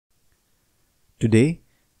Today,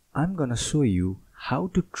 I'm gonna show you how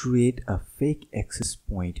to create a fake access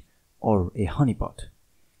point or a honeypot.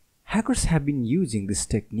 Hackers have been using this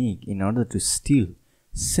technique in order to steal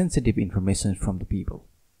sensitive information from the people.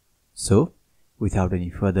 So, without any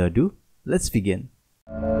further ado, let's begin.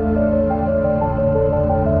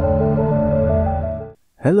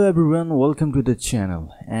 Hello everyone, welcome to the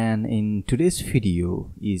channel, and in today's video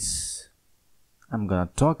I'm gonna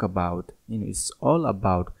talk about, it's all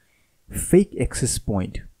about fake access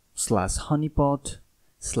point slash honeypot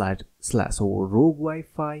slash rogue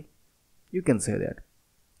Wi-Fi. You can say that.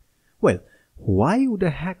 Well, why would a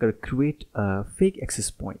hacker create a fake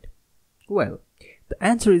access point? Well, the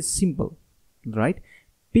answer is simple, right?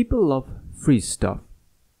 People love free stuff,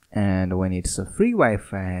 and when it's a free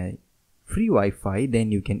Wi-Fi,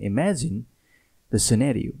 then you can imagine the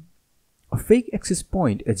scenario. A fake access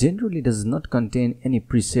point generally does not contain any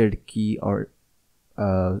preset key or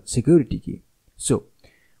security key. So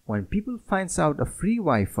when people finds out a free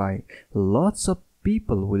Wi-Fi, lots of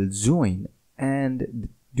people will join and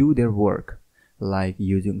do their work, like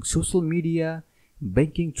using social media,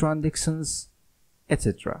 banking transactions,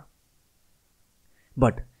 etc.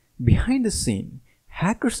 But behind the scene,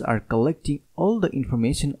 hackers are collecting all the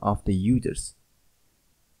information of the users.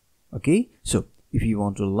 Okay, so if you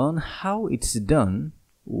want to learn how it's done,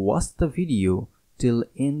 watch the video till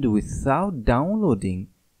end without downloading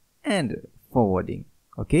and forwarding.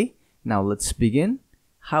 Okay, now let's begin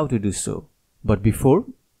how to do so. But before,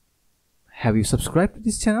 have you subscribed to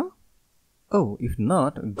this channel? Oh, if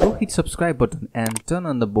not, go hit subscribe button and turn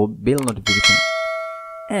on the bell notification,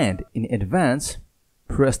 and in advance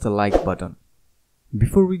press the like button.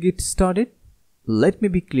 Before we get started, let me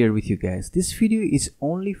be clear with you guys. This video is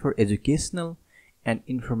only for educational and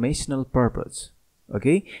informational purpose.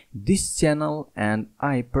 Okay, this channel and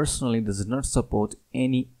I personally does not support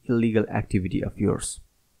any illegal activity of yours.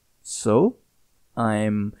 So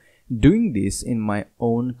I'm doing this in my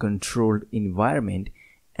own controlled environment,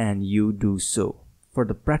 and you do so for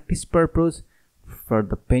the practice purpose, for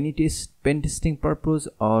the pen testing purpose,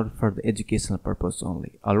 or for the educational purpose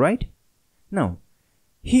only. Alright, now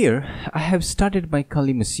here I have started my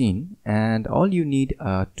Kali machine, and all you need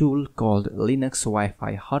a tool called Linux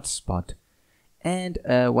Wi-Fi hotspot and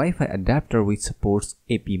a Wi-Fi adapter which supports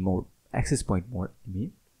AP mode, access point mode.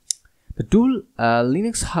 The tool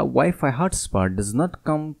Linux Wi-Fi hotspot does not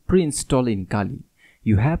come pre-installed in Kali.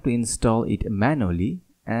 You have to install it manually,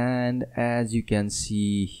 and as you can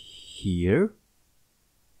see here,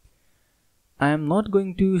 I am not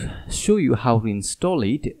going to show you how to install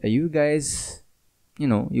it. You guys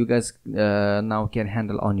now can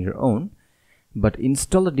handle on your own, but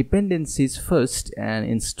install the dependencies first and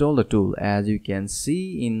install the tool. As you can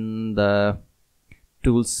see in the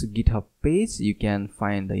tools GitHub page, you can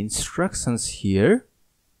find the instructions here.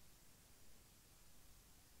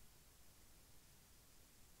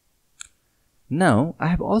 Now I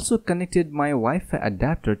have also connected my Wi-Fi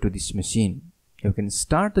adapter to this machine. You can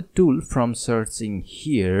start the tool from searching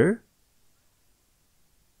here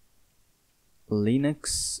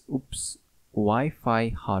Linux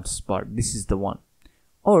Wi-Fi hotspot. This is the one,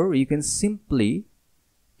 or you can simply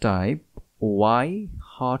type Y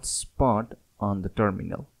hotspot on the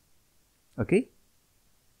terminal. Okay,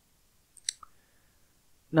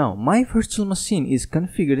 now my virtual machine is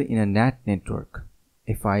configured in a NAT network.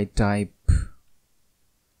 If I type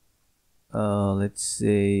let's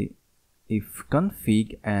say if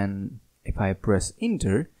config, and if I press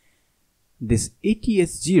enter, this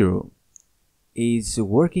ATS0 is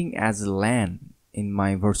working as LAN in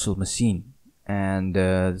my virtual machine,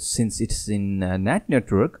 and since it's in NAT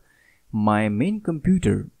network, my main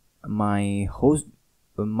computer, my host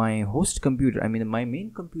computer, my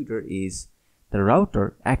main computer is the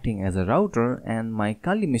router, acting as a router, and my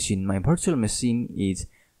Kali machine, my virtual machine, is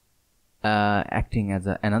acting as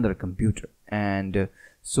another computer, and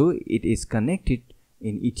so it is connected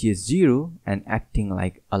in ETS0 and acting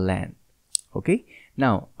like a LAN. Okay,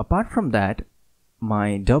 now apart from that,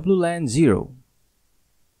 my WLAN 0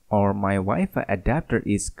 or my Wi-Fi adapter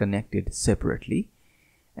is connected separately,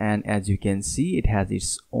 and as you can see, it has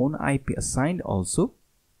its own IP assigned also.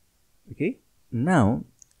 Okay, now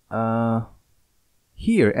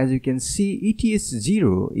here as you can see,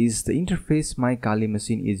 ETS0 is the interface my Kali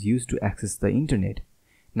machine is used to access the internet.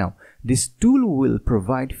 Now this tool will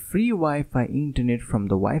provide free Wi-Fi internet from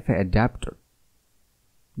the Wi-Fi adapter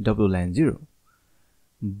WLAN 0,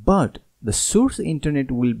 but the source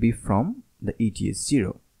internet will be from the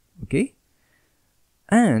ETS0. Okay,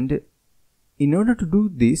 and in order to do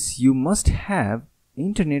this, you must have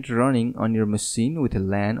internet running on your machine with a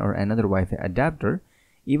LAN or another Wi-Fi adapter.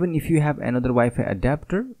 even if you have another Wi-Fi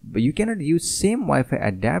adapter, but you cannot use same Wi-Fi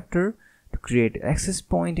adapter to create access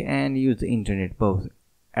point and use the internet both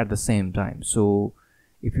at the same time. So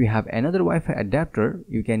if you have another Wi-Fi adapter,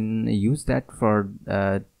 you can use that for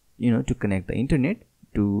to connect the internet,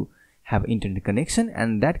 to have internet connection,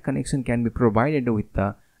 and that connection can be provided with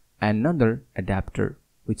another adapter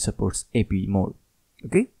which supports AP mode.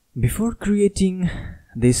 Okay, before creating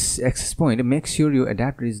this access point, make sure your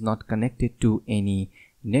adapter is not connected to any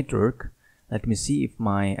network. Let me see if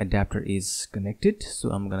my adapter is connected. So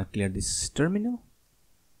I'm gonna clear this terminal.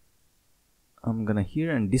 I'm gonna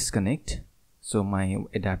here and disconnect. So my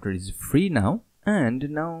adapter is free now. And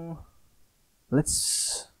now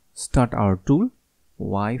let's start our tool,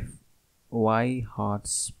 Wi-Fi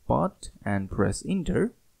hotspot, and press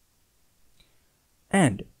enter.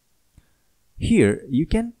 And here you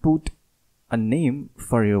can put a name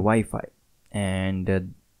for your Wi-Fi,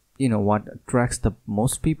 and what attracts the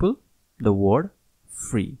most people? The word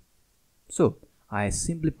free. So I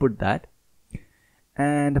simply put that,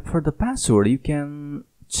 and for the password you can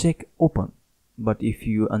check open, but if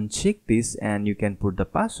you uncheck this, and you can put the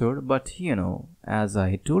password, but as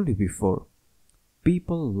I told you before,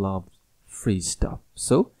 people love free stuff,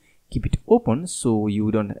 so keep it open, so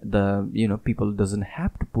you don't people doesn't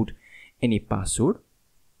have to put any password.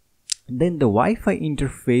 Then the Wi-Fi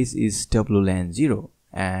interface is WLAN 0,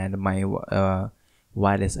 and my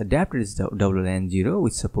wireless adapter is WLAN 0,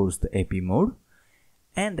 which supports the AP mode,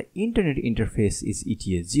 and the internet interface is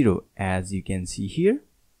ETH 0, as you can see here.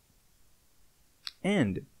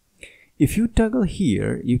 And if you toggle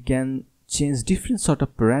here, you can change different sort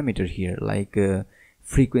of parameter here, like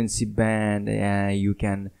frequency band. You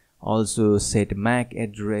can also set MAC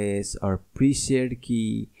address or pre-shared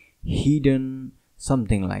key, hidden,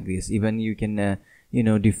 something like this. Even you can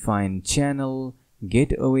define channel,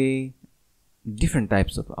 gateway, different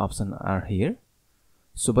types of options are here.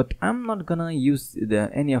 So but I'm not gonna use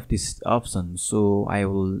any of these options, so I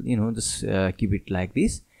will just keep it like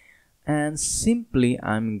this, and simply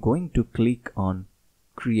I'm going to click on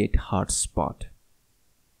create hotspot.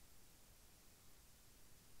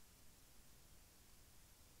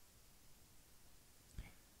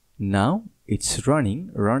 Now it's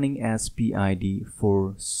running as PID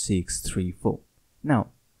 4634. Now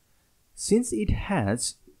since it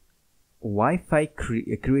has Wi-Fi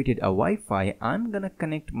created a Wi-Fi, I'm gonna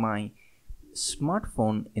connect my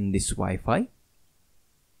smartphone in this Wi-Fi.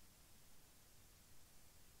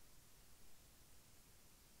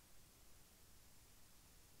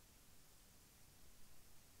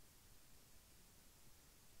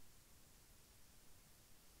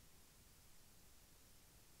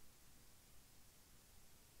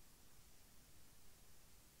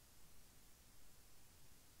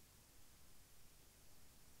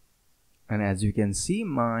 And as you can see,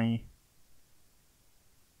 my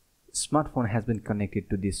smartphone has been connected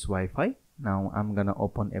to this Wi-Fi. Now I'm gonna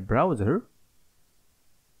open a browser.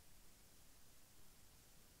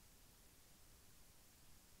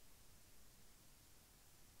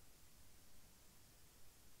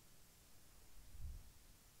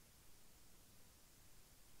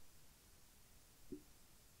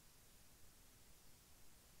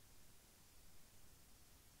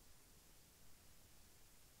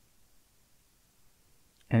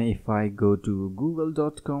 And if I go to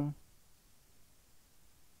google.com,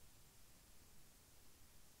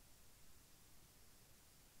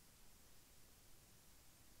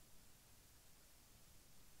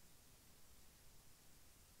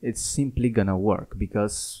 it's simply gonna work,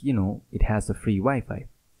 because it has a free Wi-Fi,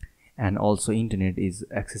 and also internet is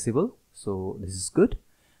accessible, so this is good.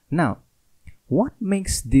 Now what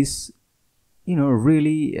makes this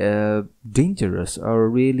really dangerous or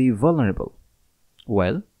really vulnerable?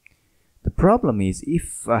 Well, the problem is,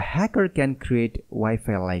 if a hacker can create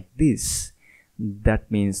Wi-Fi like this, that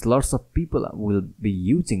means lots of people will be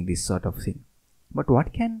using this sort of thing. But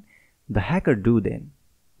what can the hacker do then?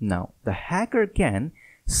 Now the hacker can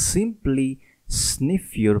simply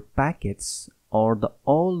sniff your packets, or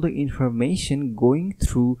all the information going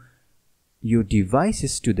through your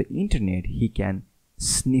devices to the internet. He can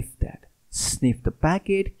sniff the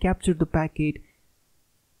packet, capture the packet,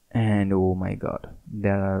 and oh my god,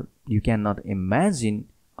 you cannot imagine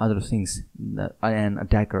other things that an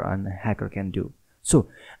attacker and a hacker can do. So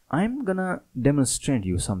I'm gonna demonstrate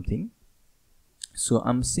you something. So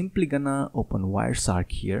I'm simply gonna open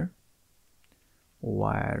Wireshark here.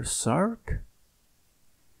 Wireshark.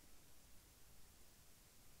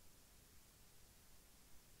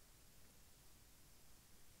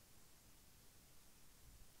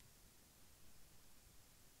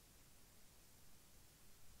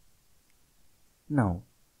 Now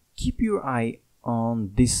keep your eye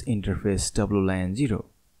on this interface WLAN 0.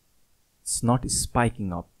 It's not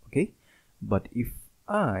spiking up, okay? But if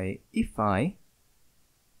I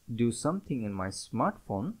do something in my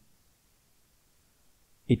smartphone,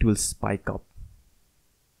 it will spike up.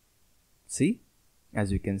 See,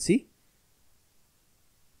 as you can see,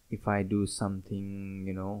 if I do something,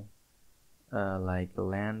 you know, like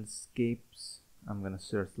landscapes, I'm gonna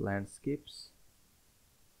search landscapes.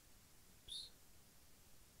 Oops.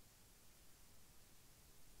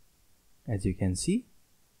 As you can see,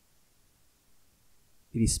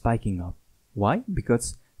 it is spiking up. Why?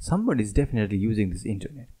 Because somebody is definitely using this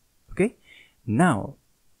internet. Okay, now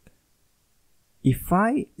if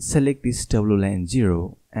I select this WLAN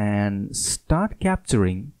 0 and start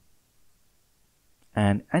capturing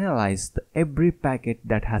and analyze every packet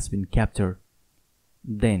that has been captured,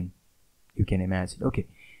 then you can imagine, okay,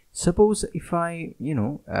 suppose if I, you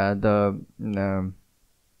know, the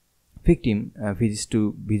victim visits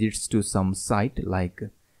to some site, like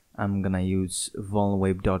I'm gonna use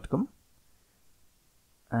vulnweb.com,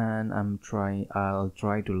 and I'll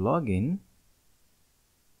try to log in.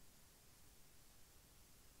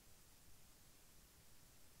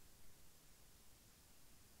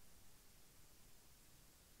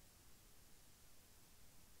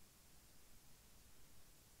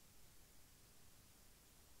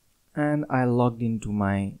 And I logged into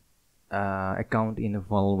my account in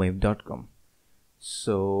vulnweb.com.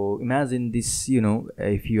 So imagine this, you know,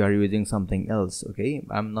 if you are using something else, okay,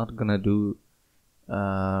 I'm not gonna do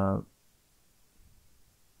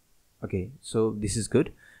okay, so this is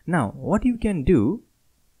good. Now what you can do,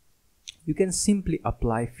 you can simply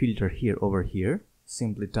apply filter here, over here,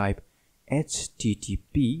 simply type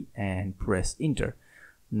HTTP and press enter.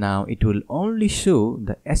 Now it will only show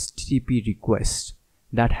the HTTP request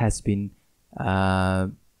that has been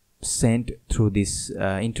sent through this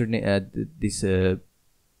internet, this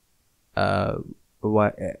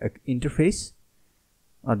interface,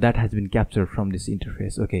 or that has been captured from this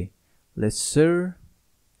interface. Okay, let's search,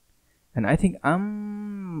 and I think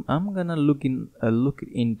I'm gonna look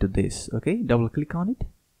into this. Okay, double click on it,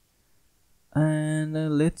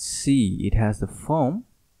 and let's see, it has the form.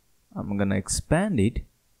 I'm gonna expand it.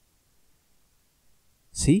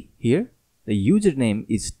 See here, the username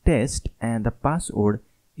is test and the password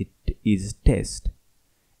it is test,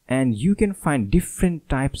 and you can find different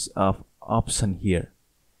types of option here,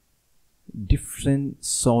 different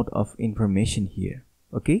sort of information here.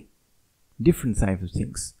 Okay, different types of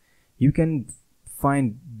things you can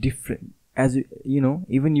find, different, as you know,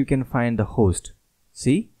 even you can find the host.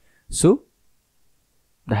 See, so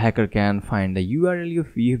the hacker can find the URL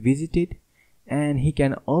you visited, and he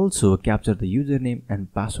can also capture the username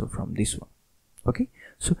and password from this one. Okay,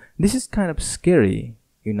 so this is kind of scary,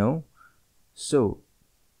 you know. So,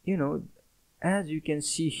 you know, as you can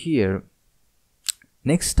see here,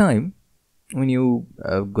 next time when you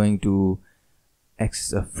are going to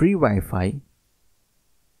access a free Wi-Fi,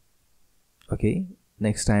 okay,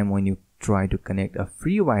 next time when you try to connect a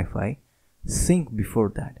free Wi-Fi, think before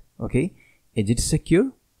that. Okay, is it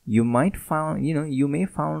secure? You might find, you know, you may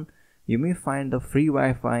find the free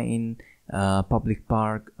Wi-Fi in public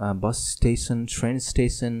park, bus station, train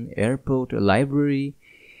station, airport, library,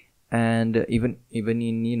 and even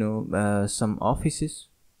in, you know, some offices.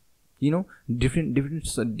 You know, different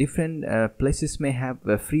places may have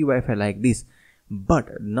free Wi-Fi like this,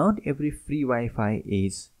 but not every free Wi-Fi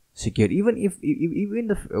is secure. Even if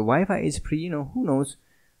the Wi-Fi is free, you know, who knows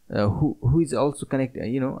who is also connected.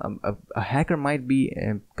 You know, a hacker might be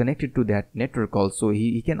connected to that network also.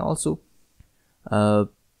 He can also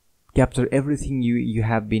capture everything you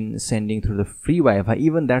have been sending through the free Wi-Fi.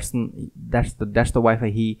 Even that's the Wi-Fi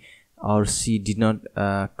he or she did not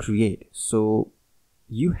create. So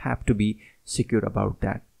you have to be secure about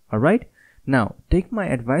that. All right, now take my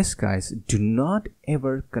advice, guys. Do not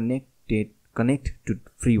ever connect to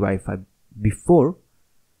free Wi-Fi before,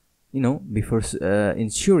 you know, before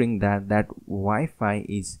ensuring that Wi-Fi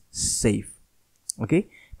is safe. Okay,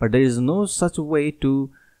 but there is no such way to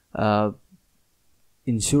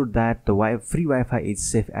ensure that the free Wi-Fi is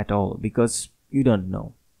safe at all, because you don't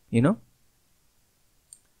know, you know.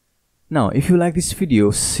 Now if you like this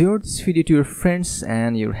video, share this video to your friends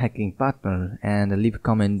and your hacking partner, and leave a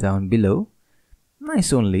comment down below.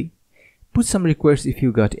 Nice only. Put some requests if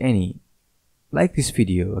you got any. Like this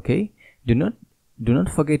video, okay? Do not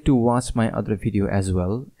forget to watch my other video as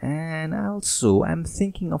well. And also I'm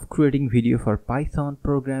thinking of creating video for Python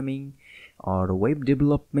programming or web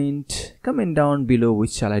development. Comment down below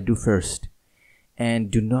which shall I do first.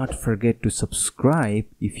 And do not forget to subscribe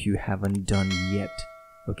if you haven't done yet.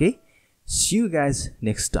 Okay? See you guys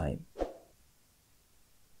next time.